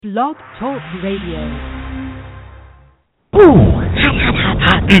Blog Talk Radio. Ooh,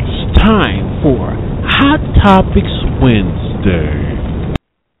 hot. It's time for Hot Topics Wednesday.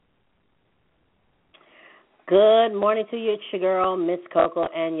 Good morning to you. It's your girl, Miss Coco,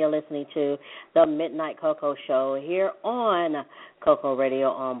 and you're listening to the Midnight Coco Show here on Coco Radio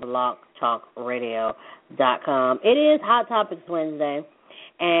on blogtalkradio.com. It is Hot Topics Wednesday,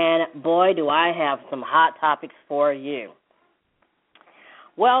 and boy, do I have some hot topics for you.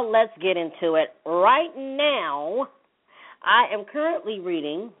 Well, let's get into it. Right now, I am currently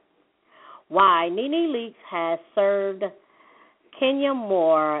reading why NeNe Leakes has served Kenya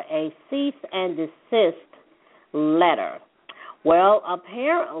Moore a cease and desist letter. Well,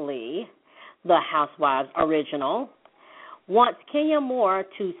 apparently, the Housewives original wants Kenya Moore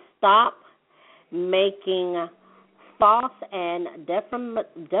to stop making false and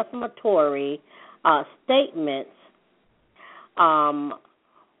defamatory statements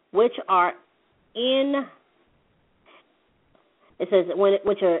which are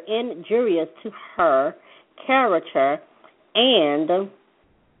which are injurious to her character and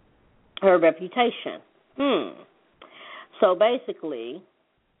her reputation. So basically,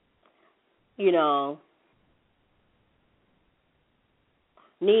 NeNe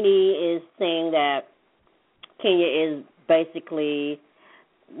is saying that Kenya is basically,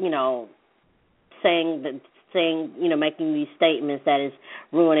 making these statements that is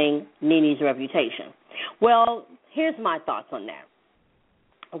ruining NeNe's reputation. Well, here's my thoughts on that.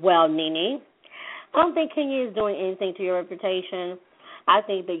 Well, NeNe, I don't think Kenya is doing anything to your reputation. I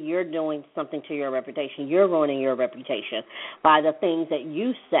think that you're doing something to your reputation. You're ruining your reputation by the things that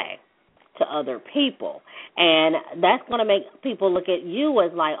you say to other people. And that's going to make people look at you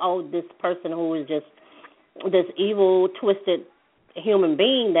as like, oh, this person who is just this evil, twisted human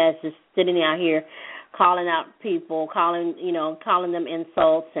being that's just sitting out here calling out people, calling them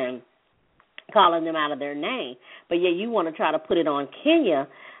insults and calling them out of their name. But yet you want to try to put it on Kenya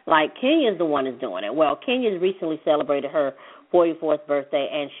like Kenya's the one who's doing it. Well, Kenya's recently celebrated her 44th birthday,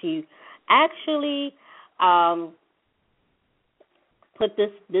 and she actually put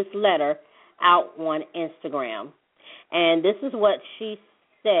this letter out on Instagram. And this is what she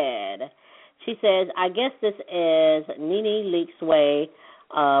said. She says, I guess this is NeNe Leakes' way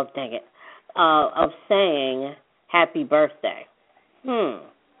of saying happy birthday.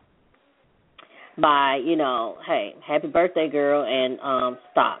 By, hey, happy birthday, girl, and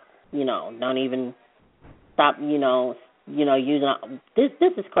stop. Don't even stop, using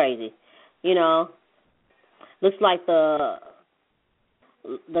this is crazy. Looks like the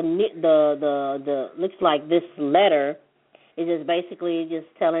looks like this letter is just basically just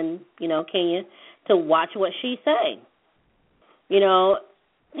telling, Kenya to watch what she's saying.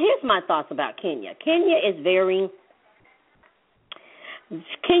 Here's my thoughts about Kenya. Kenya is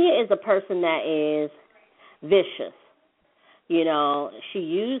a person that is vicious. She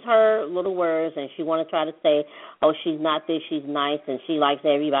used her little words and she want to try to say, oh, she's not this, she's nice, and she likes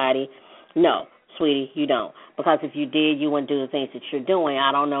everybody. No, sweetie, you don't. Because if you did, you wouldn't do the things that you're doing.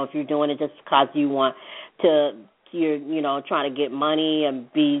 I don't know if you're doing it just because you want to, you're trying to get money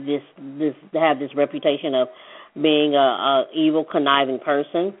and be this have this reputation of being a evil, conniving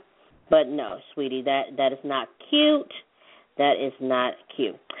person. But no, sweetie, that is not cute. That is not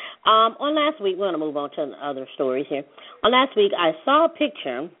cute. On last week, we're going to move on to other stories here. On last week, I saw a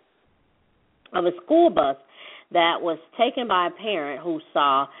picture of a school bus that was taken by a parent who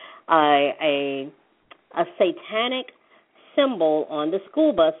saw a satanic symbol on the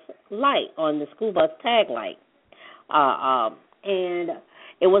school bus light, on the school bus tag light. And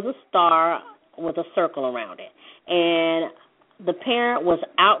it was a star with a circle around it. And the parent was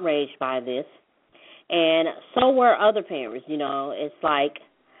outraged by this. And so were other parents. It's like,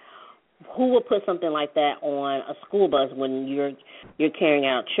 who would put something like that on a school bus when you're carrying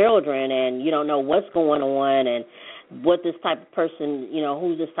out children and you don't know what's going on and what this type of person,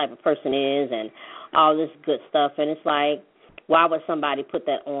 who this type of person is and all this good stuff. And it's like, why would somebody put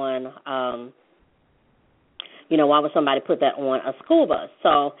that on? Why would somebody put that on a school bus?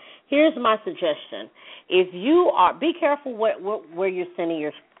 So here's my suggestion: be careful where you're sending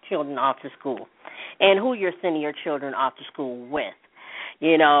your children off to school and who you're sending your children off to school with.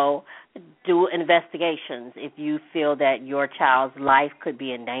 Do investigations if you feel that your child's life could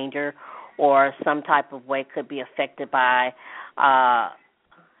be in danger or some type of way could be affected by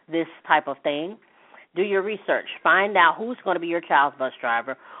this type of thing. Do your research. Find out who's going to be your child's bus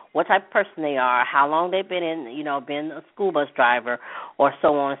driver, what type of person they are, how long they've been a school bus driver, or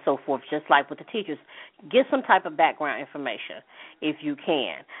so on and so forth, just like with the teachers. Get some type of background information, if you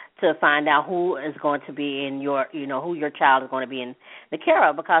can, to find out who is going to be in who your child is going to be in the care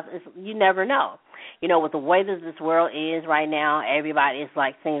of, because you never know. With the way that this world is right now,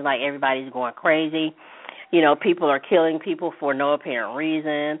 seems like everybody's going crazy. People are killing people for no apparent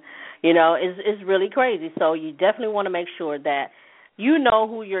reason. It's really crazy. So you definitely want to make sure that you know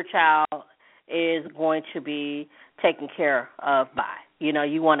who your child is going to be taken care of by.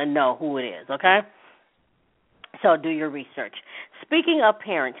 You want to know who it is, okay? So do your research. Speaking of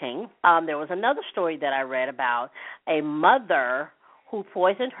parenting, there was another story that I read about a mother who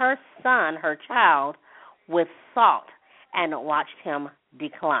poisoned her child, with salt and watched him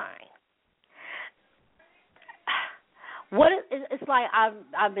decline. It's like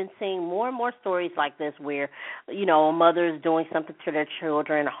I've been seeing more and more stories like this where, a mother is doing something to their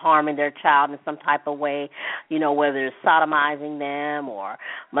children, harming their child in some type of way, whether it's sodomizing them or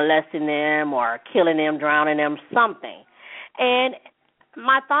molesting them or killing them, drowning them, something. And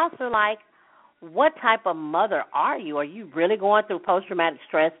my thoughts are like, what type of mother are you? Are you really going through post-traumatic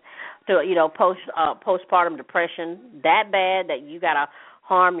stress, postpartum depression that bad that you got to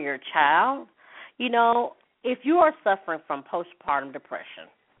harm your child? If you are suffering from postpartum depression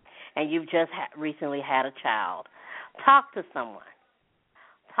and you've just recently had a child, talk to someone.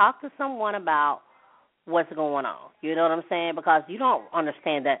 Talk to someone about what's going on. You know what I'm saying? Because you don't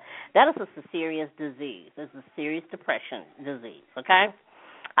understand that is a serious disease. It's a serious depression disease, okay?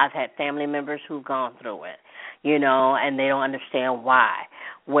 I've had family members who've gone through it, and they don't understand why.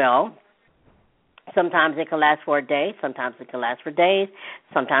 Well, sometimes it can last for a day, sometimes it can last for days,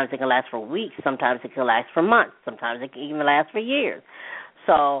 sometimes it can last for weeks, sometimes it can last for months, sometimes it can even last for years.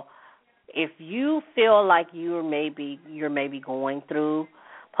 So if you feel like you're maybe going through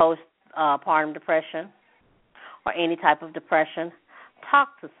postpartum depression or any type of depression,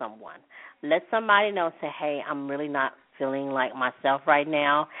 talk to someone. Let somebody know, say, hey, I'm really not feeling like myself right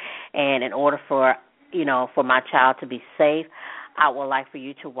now, and in order for my child to be safe, I would like for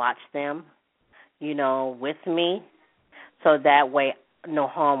you to watch them, with me, so that way no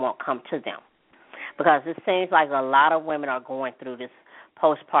harm won't come to them. Because it seems like a lot of women are going through this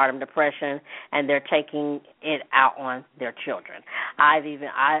postpartum depression, and they're taking it out on their children. I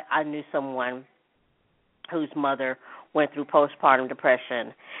knew someone whose mother went through postpartum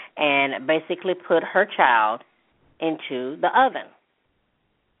depression and basically put her child into the oven.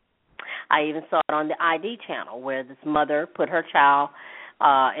 I even saw it on the ID channel where this mother put her child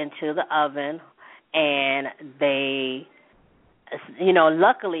into the oven, and they,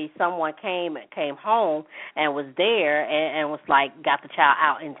 luckily someone came home and was there and was like, got the child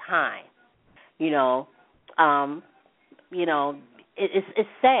out in time. It's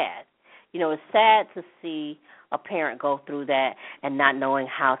sad. It's sad to see a parent go through that and not knowing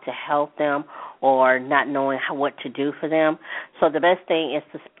how to help them or not knowing what to do for them. So the best thing is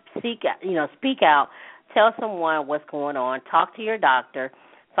to speak out, tell someone what's going on, talk to your doctor,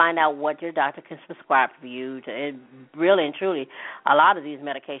 find out what your doctor can prescribe for you. And really and truly, a lot of these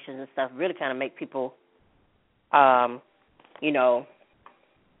medications and stuff really kind of make people,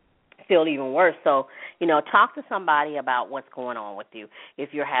 feel even worse. So, talk to somebody about what's going on with you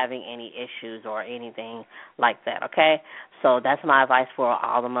if you're having any issues or anything like that, okay? So that's my advice for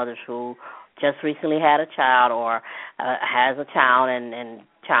all the mothers who just recently had a child or has a child and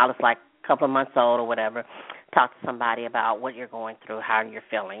child is like a couple of months old or whatever. Talk to somebody about what you're going through, how you're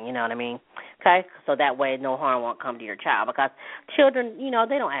feeling, you know what I mean? Okay? So that way no harm won't come to your child, because children,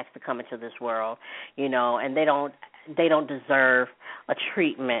 they don't ask to come into this world, and they don't deserve a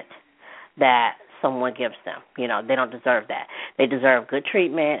treatment that someone gives them. They don't deserve that. They deserve good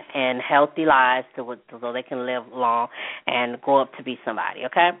treatment and healthy lives so they can live long and grow up to be somebody,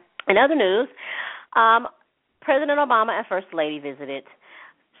 okay? In other news, President Obama and First Lady visited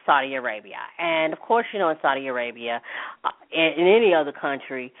Saudi Arabia. And, of course, in Saudi Arabia, in any other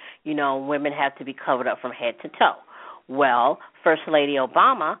country, women have to be covered up from head to toe. Well, First Lady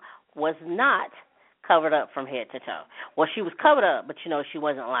Obama was not covered up from head to toe. Well, she was covered up, but, she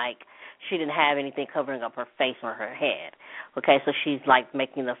wasn't she didn't have anything covering up her face or her head. Okay, so she's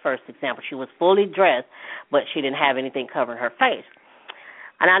making the first example. She was fully dressed, but she didn't have anything covering her face.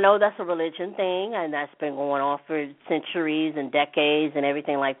 And I know that's a religion thing, and that's been going on for centuries and decades and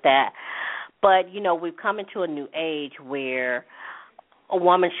everything like that. But, we've come into a new age where a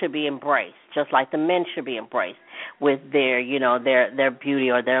woman should be embraced, just like the men should be embraced with their, their beauty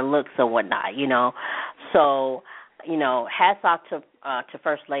or their looks or whatnot, So, hats off to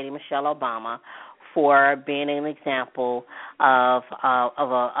First Lady Michelle Obama for being an example of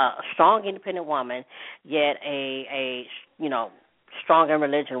a strong, independent woman, yet a strong in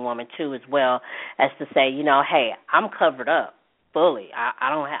religion woman too, as well as to say, hey, I'm covered up fully. I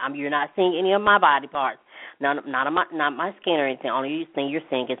don't have. You're not seeing any of my body parts, not my skin or anything. Only thing you're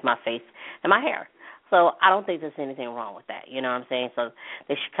seeing is my face and my hair. So I don't think there's anything wrong with that. You know what I'm saying? So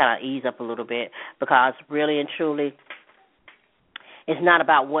they should kind of ease up a little bit, because really and truly, it's not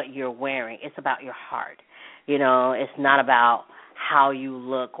about what you're wearing. It's about your heart. It's not about how you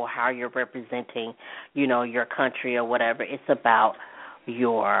look or how you're representing, your country or whatever. It's about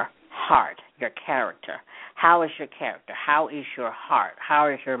your heart, your character. How is your character? How is your heart? How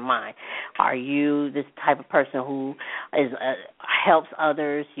is your mind? Are you this type of person who is helps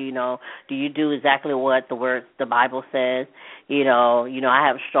others? Do you do exactly what the Bible says? I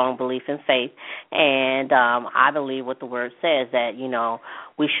have a strong belief in faith, and I believe what the word says, that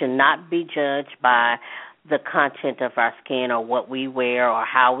we should not be judged by the content of our skin or what we wear or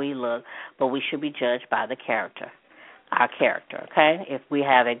how we look, but we should be judged by the character. Our character, okay? If we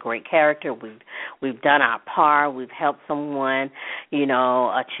have a great character, we've done our part, we've helped someone,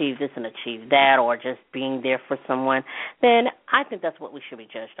 achieve this and achieve that, or just being there for someone, then I think that's what we should be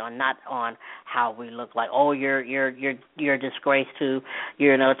judged on, not on how we look like. Oh, you're a disgrace to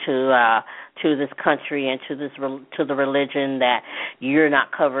this country and to the religion, that you're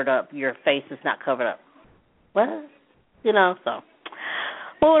not covered up, your face is not covered up. What? So.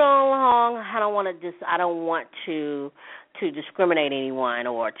 Moving on along, I don't want to discriminate anyone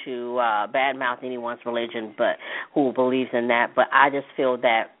or to badmouth anyone's religion, but who believes in that. But I just feel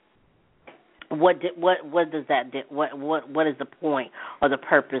that what does that do? What is the point or the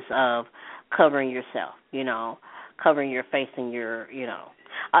purpose of covering yourself? Covering your face and your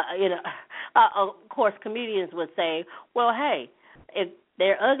of course, comedians would say, well, hey, if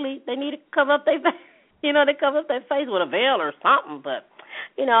they're ugly, they need to cover up their face. They cover up their face with a veil or something, but.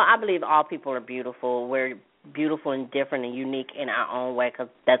 I believe all people are beautiful. We're beautiful and different and unique in our own way, because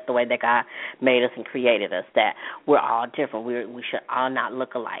that's the way that God made us and created us, that we're all different. We should all not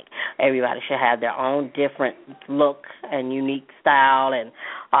look alike. Everybody should have their own different look and unique style and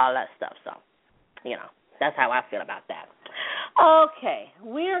all that stuff. So, that's how I feel about that. Okay,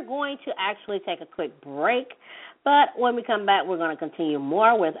 we're going to actually take a quick break, but when we come back, we're going to continue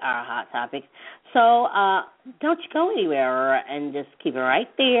more with our hot topics. So don't you go anywhere, and just keep it right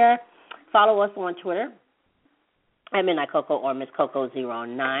there. Follow us on Twitter at Midnight Coco or Miss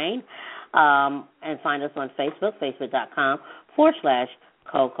Coco09, and find us on Facebook,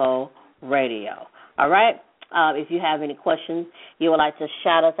 facebook.com/Coco Radio. All right? If you have any questions, you would like to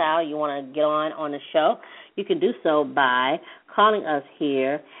shout us out, you want to get on the show, you can do so by calling us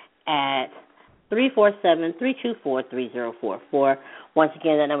here at 347-324-3044. Once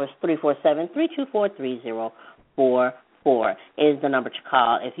again, that number is 347-324-3044 is the number to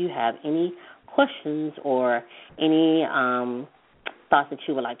call if you have any questions or any thoughts that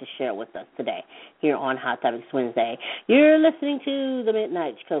you would like to share with us today here on Hot Topics Wednesday. You're listening to the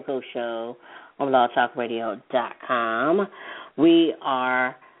Midnight Coco Show on blogtalkradio.com. We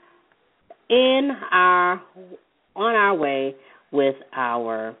are on our way with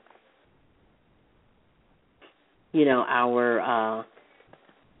our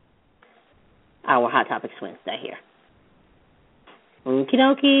Hot Topics Wednesday here. Okie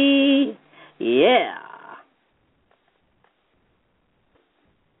dokie. Yeah.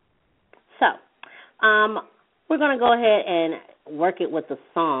 So, we're going to go ahead and work it with a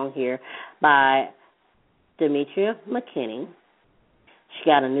song here by Demetria McKinney. She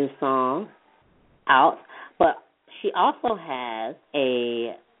got a new song out, but she also has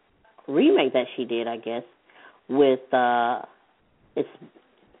a remake that she did, I guess, with it's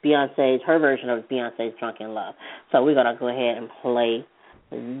Beyonce's, her version of Beyonce's Drunk in Love. So we're going to go ahead and play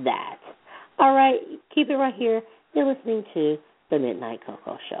that. All right, keep it right here. You're listening to The Midnight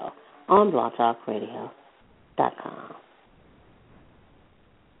Coco Show on blogtalkradio.com.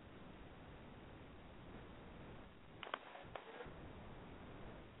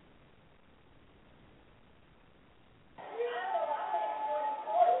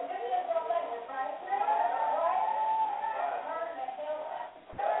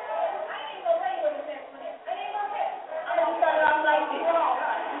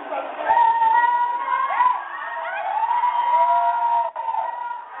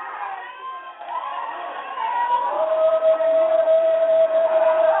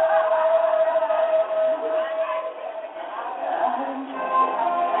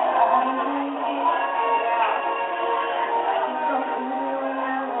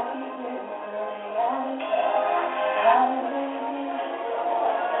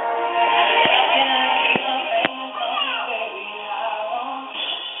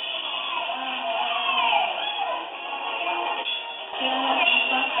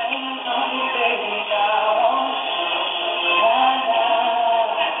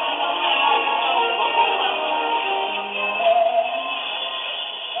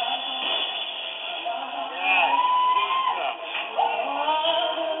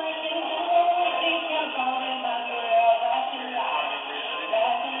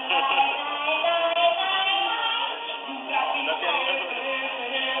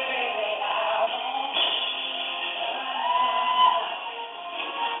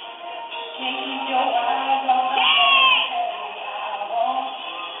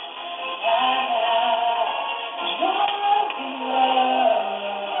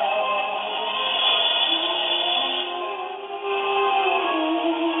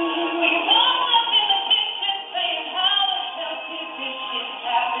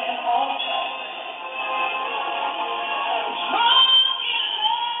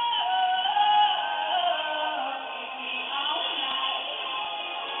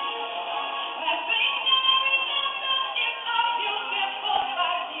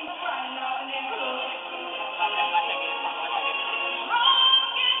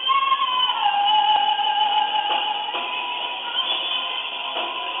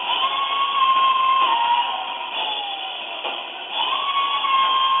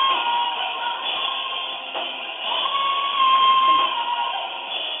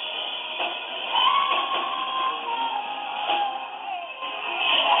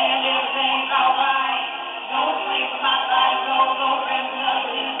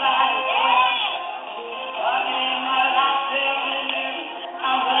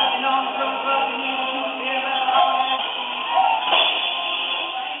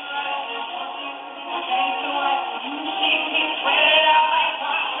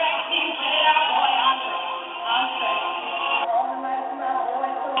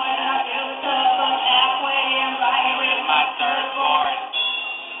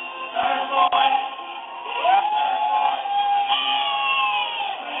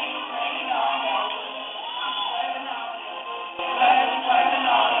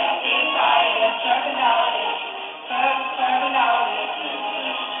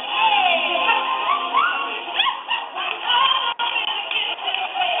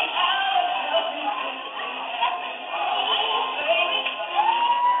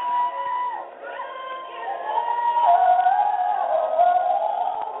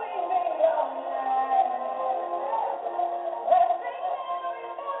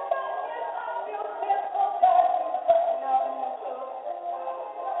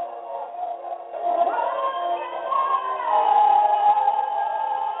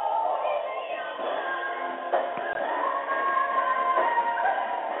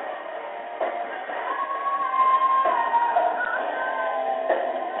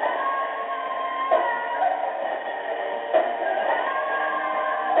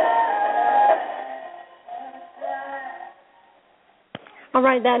 All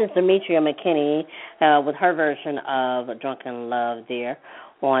right, that is Demetria McKinney with her version of Drunken Love there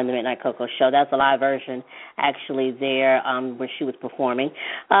on the Midnight Coco Show. That's a live version, actually, there where she was performing.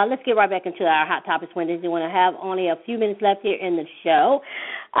 Let's get right back into our Hot Topics Wednesdays. We want to have only a few minutes left here in the show,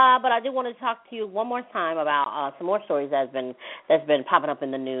 but I do want to talk to you one more time about some more stories that's been popping up in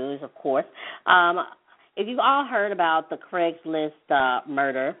the news, of course. If you've all heard about the Craigslist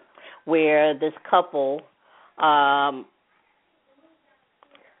murder, where this couple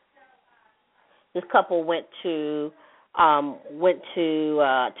went to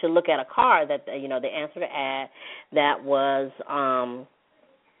look at a car that they answered an ad that was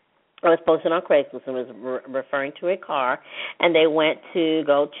posted on Craigslist and was referring to a car, and they went to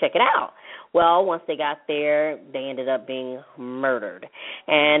go check it out. Well, once they got there, they ended up being murdered.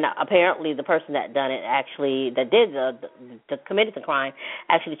 And apparently the person that done it that committed the crime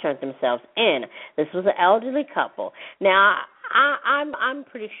actually turned themselves in. This was an elderly couple. Now, I'm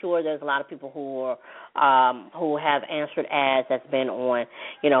pretty sure there's a lot of people who have answered ads that's been on,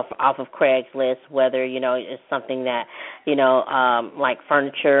 off of Craigslist, whether, it's something that, like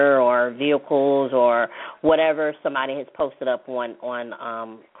furniture or vehicles or whatever somebody has posted up on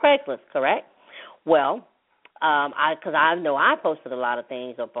Craigslist, correct? Well, because I know I posted a lot of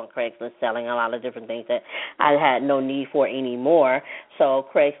things up on Craigslist, selling a lot of different things that I had no need for anymore. So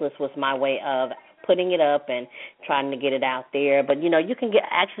Craigslist was my way of putting it up and trying to get it out there. But, you can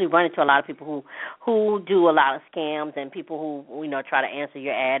actually run into a lot of people who do a lot of scams, and people who, try to answer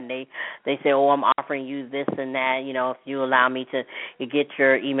your ad, and they say, oh, I'm offering you this and that, if you allow me to get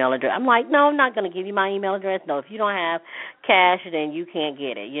your email address. I'm like, no, I'm not going to give you my email address. No, if you don't have cash, then you can't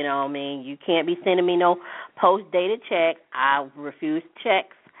get it. You know what I mean? You can't be sending me no post-dated check. I refuse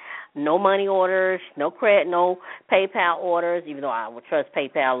checks. No money orders, no credit, no PayPal orders, even though I would trust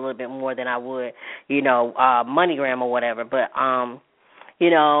PayPal a little bit more than I would, MoneyGram or whatever. But,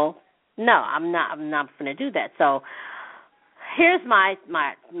 no, I'm not going to do that. So here's my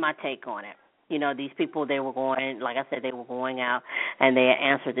take on it. These people, they were going, like I said, they were going out and they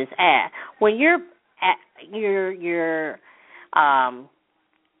answered this ad. When you're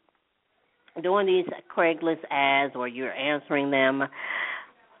doing these Craigslist ads or you're answering them,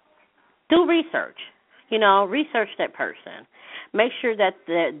 do research. Research that person. Make sure that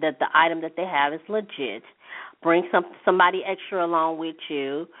the item that they have is legit. Bring somebody extra along with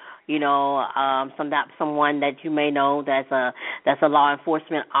you. Someone that you may know that's a law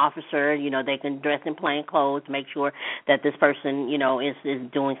enforcement officer. They can dress in plain clothes. Make sure that this person,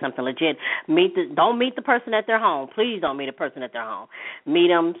 is doing something legit. Don't meet the person at their home. Please don't meet a person at their home. Meet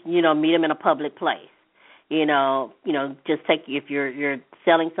them in a public place. Just if you're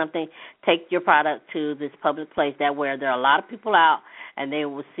selling something, take your product to this public place that where there are a lot of people out, and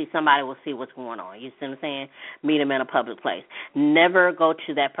somebody will see what's going on. You see what I'm saying? Meet them in a public place. Never go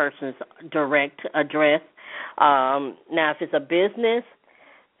to that person's direct address. Now, if it's a business,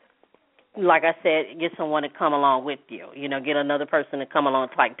 like I said, get someone to come along with you. Get another person to come along,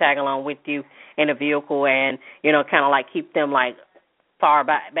 tag along with you in a vehicle, and kind of keep them far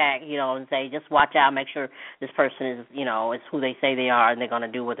back, and say, just watch out, make sure this person is, is who they say they are, and they're going to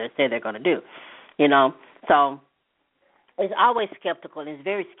do what they say they're going to do, So it's always skeptical, and it's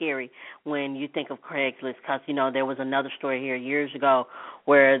very scary when you think of Craigslist because, there was another story here years ago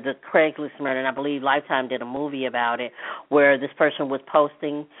where the Craigslist murder, and I believe Lifetime did a movie about it, where this person was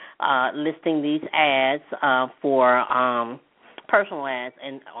listing these ads for personal ads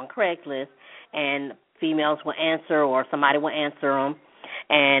on Craigslist, and females will answer or somebody will answer them.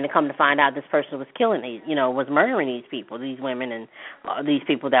 And come to find out, this person was killing these, was murdering these people, these women, and these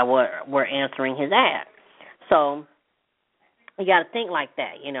people that were answering his ad. So you got to think like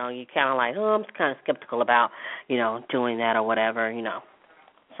that, you kind of I'm kind of skeptical about, doing that or whatever,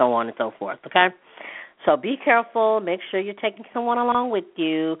 so on and so forth. Okay. So be careful. Make sure you're taking someone along with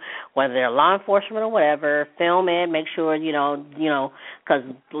you, whether they're law enforcement or whatever. Film it. Make sure, because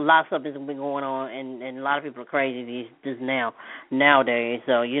a lot of stuff has been going on, and a lot of people are crazy nowadays.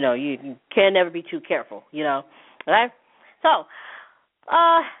 So, you can never be too careful, Okay? So,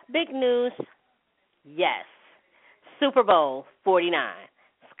 big news, yes, Super Bowl 49.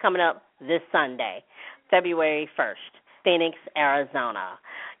 It's coming up this Sunday, February 1st, Phoenix, Arizona.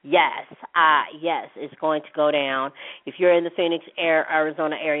 Yes, it's going to go down. If you're in the Phoenix,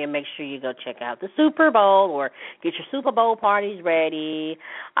 Arizona area, make sure you go check out the Super Bowl or get your Super Bowl parties ready.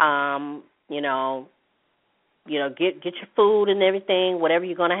 Get your food and everything, whatever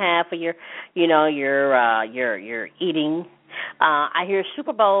you're going to have for your eating. I hear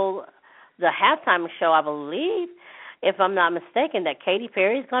Super Bowl, the halftime show, I believe, if I'm not mistaken, that Katy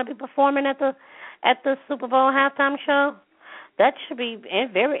Perry is going to be performing at the Super Bowl halftime show. that should be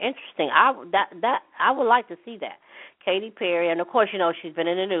very interesting. I would like to see that. Katy Perry, and of course, she's been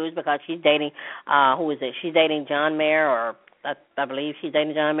in the news because she's dating who is it? She's dating John Mayer, or I believe she's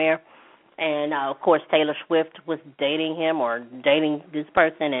dating John Mayer. And of course, Taylor Swift was dating him or dating this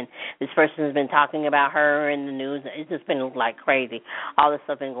person, and this person has been talking about her in the news. It's just been like crazy. All this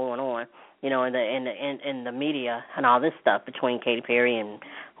stuff been going on, in the media and all this stuff between Katy Perry and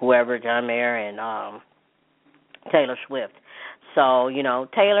whoever, John Mayer and Taylor Swift. So,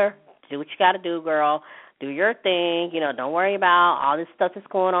 Taylor, do what you got to do, girl. Do your thing. Don't worry about all this stuff that's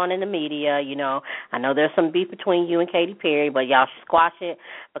going on in the media. I know there's some beef between you and Katy Perry, but y'all should squash it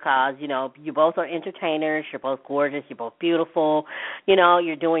because, you both are entertainers. You're both gorgeous. You're both beautiful.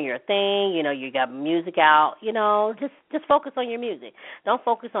 You're doing your thing. You got music out. Just focus on your music. Don't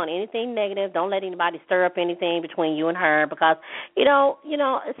focus on anything negative. Don't let anybody stir up anything between you and her because, sit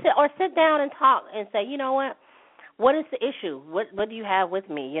down and talk and say, you know what is the issue? What do you have with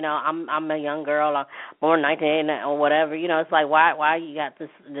me? I'm a young girl. I'm born 19 or whatever. It's like why you got this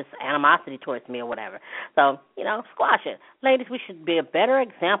animosity towards me or whatever. So squash it, ladies. We should be a better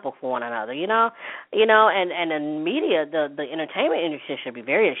example for one another. And the media, the entertainment industry should be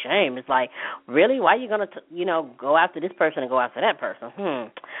very ashamed. It's like, really, why are you gonna go after this person and go after that person?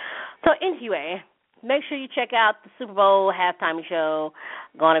 So anyway. Make sure you check out the Super Bowl halftime show.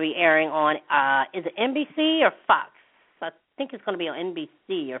 Going to be airing on, is it NBC or Fox? I think it's going to be on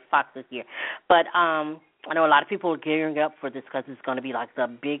NBC or Fox this year. But I know a lot of people are gearing up for this because it's going to be like the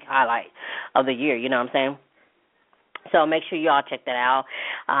big highlight of the year. You know what I'm saying? So make sure you all check that out.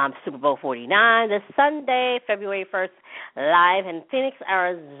 Super Bowl 49 this Sunday, February 1st, live in Phoenix,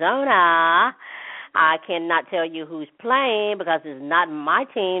 Arizona. I cannot tell you who's playing because it's not my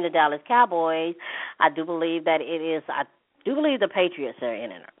team, the Dallas Cowboys. I do believe the Patriots are in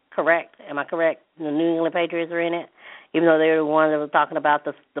it. Correct? Am I correct? The New England Patriots are in it, even though they're the ones that were talking about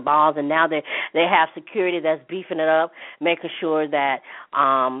the balls, and now they have security that's beefing it up, making sure that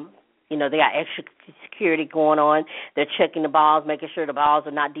they got extra security going on. They're checking the balls, making sure the balls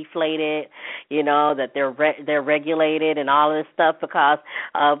are not deflated. That they're regulated and all of this stuff because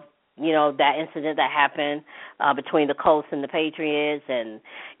of that incident that happened between the Colts and the Patriots, and,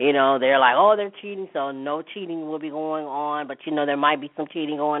 they're like, oh, they're cheating, so no cheating will be going on, but, there might be some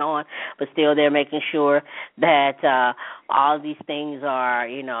cheating going on, but still they're making sure that all these things are,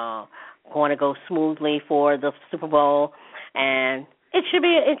 going to go smoothly for the Super Bowl, and it should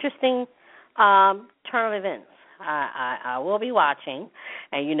be an interesting turn of events. I will be watching,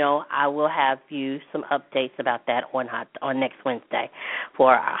 and I will have you some updates about that on next Wednesday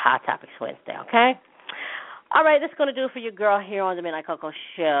for our Hot Topics Wednesday. Okay. All right, that's going to do it for your girl here on the Midnight Coco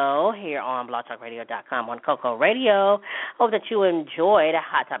Show here on blogtalkradio.com on Coco Radio. Hope that you enjoyed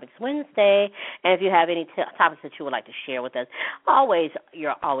Hot Topics Wednesday, and if you have any topics that you would like to share with us,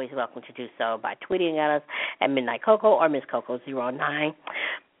 you're always welcome to do so by tweeting at us at Midnight Coco or Miss Coco09.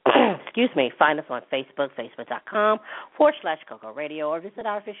 Excuse me, find us on Facebook, facebook.com/Coco Radio, or visit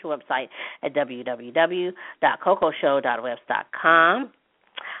our official website at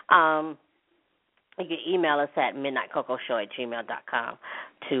www.cocoshow.webs.com. You can email us at midnightcocoshow@gmail.com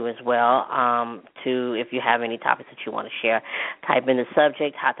too as well. If you have any topics that you want to share, type in the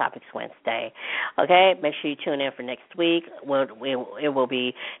subject, Hot Topics Wednesday. Okay, make sure you tune in for next week. It will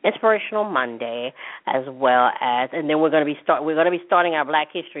be Inspirational Monday as well as, and then we're going to be starting our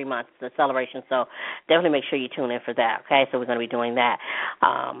Black History Month, the celebration. So definitely make sure you tune in for that. Okay, so we're going to be doing that.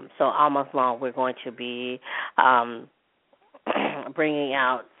 So all month long we're going to be bringing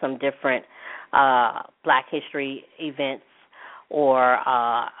out some different Black History events or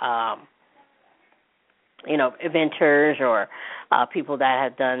inventors or people that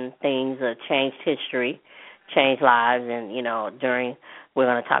have done things that changed history, changed lives, and we're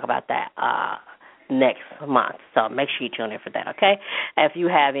going to talk about that next month. So make sure you tune in for that, okay? If you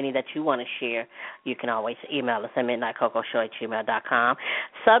have any that you want to share, you can always email us at midnightcocoshow@gmail.com.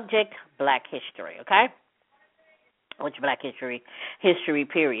 Subject, Black History, okay? Which Black history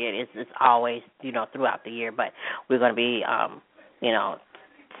period is always, throughout the year, but we're going to be,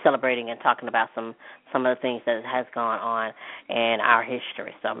 celebrating and talking about some of the things that has gone on in our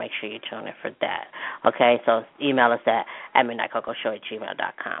history. So make sure you tune in for that. Okay, so email us at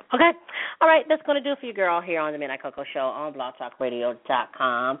midnightcocoshow@gmail.com. Okay, all right, that's going to do it for you, girl, here on the Midnight Coco Show on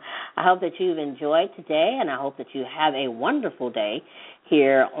blogtalkradio.com. I hope that you've enjoyed today, and I hope that you have a wonderful day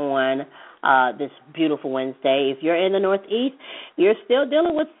here on this beautiful Wednesday. If you're in the Northeast, you're still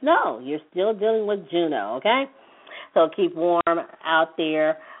dealing with snow. You're still dealing with Juno, okay? So keep warm out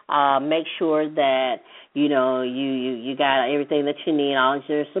there. Make sure that, you got everything that you need, all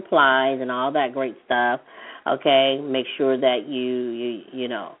your supplies and all that great stuff. Okay, make sure that you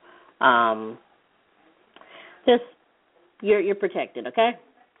know, just you're protected. Okay.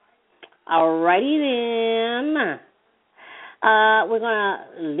 Alrighty then. We're gonna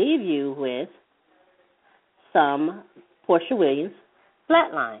leave you with some Portia Williams,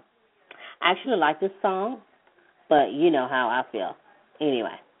 Flatline. I actually like this song, but you know how I feel.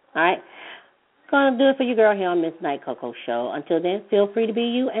 Anyway, all right. Gonna do it for you, girl, here on Miss Night Coco Show. Until then, feel free to be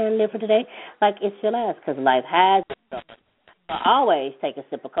you and live for today like it's your last, because life has its struggles. So always take a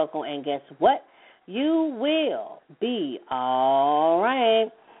sip of cocoa, and guess what? You will be all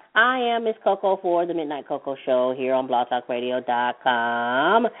right. I am Miss Coco for the Midnight Coco Show here on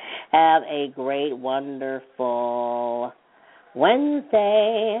blogtalkradio.com. Have a great, wonderful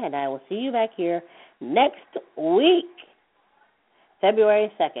Wednesday, and I will see you back here next week, February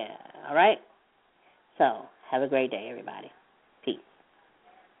 2nd. All right? So, have a great day, everybody. Peace.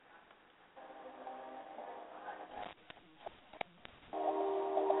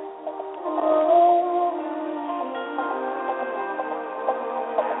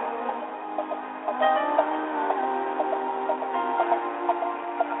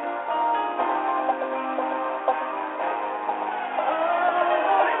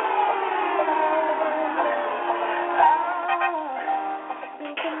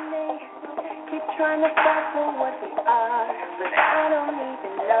 Trying to fight for what we are, but I don't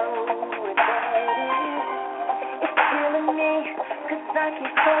even know what that is. It's killing me, 'cause I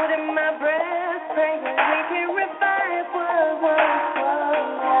keep holding my breath, praying we can revive what once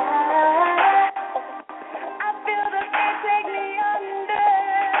was. I feel the fear take me under,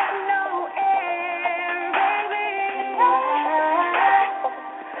 no air, baby.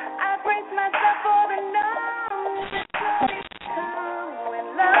 I brace myself for the numbness slowly come when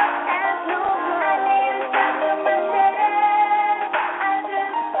love has no.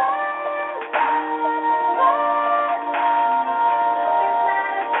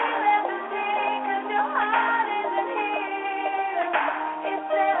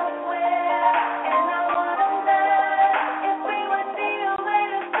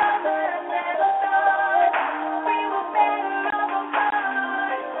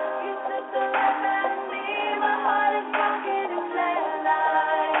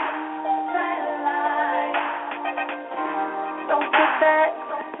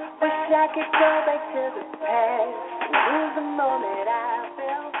 I could go back to the past.